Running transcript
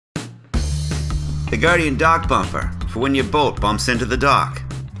The Guardian dock bumper, for when your boat bumps into the dock.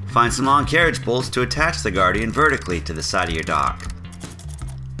 Find some long carriage bolts to attach the Guardian vertically to the side of your dock.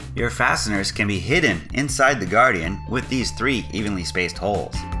 Your fasteners can be hidden inside the Guardian with these 3 evenly spaced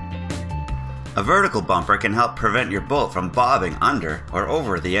holes. A vertical bumper can help prevent your boat from bobbing under or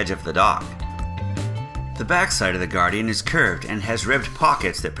over the edge of the dock. The back side of the Guardian is curved and has ribbed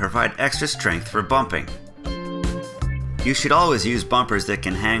pockets that provide extra strength for bumping. You should always use bumpers that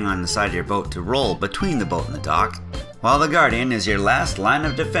can hang on the side of your boat to roll between the boat and the dock, while the Guardian is your last line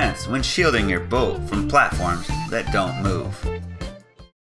of defense when shielding your boat from platforms that don't move.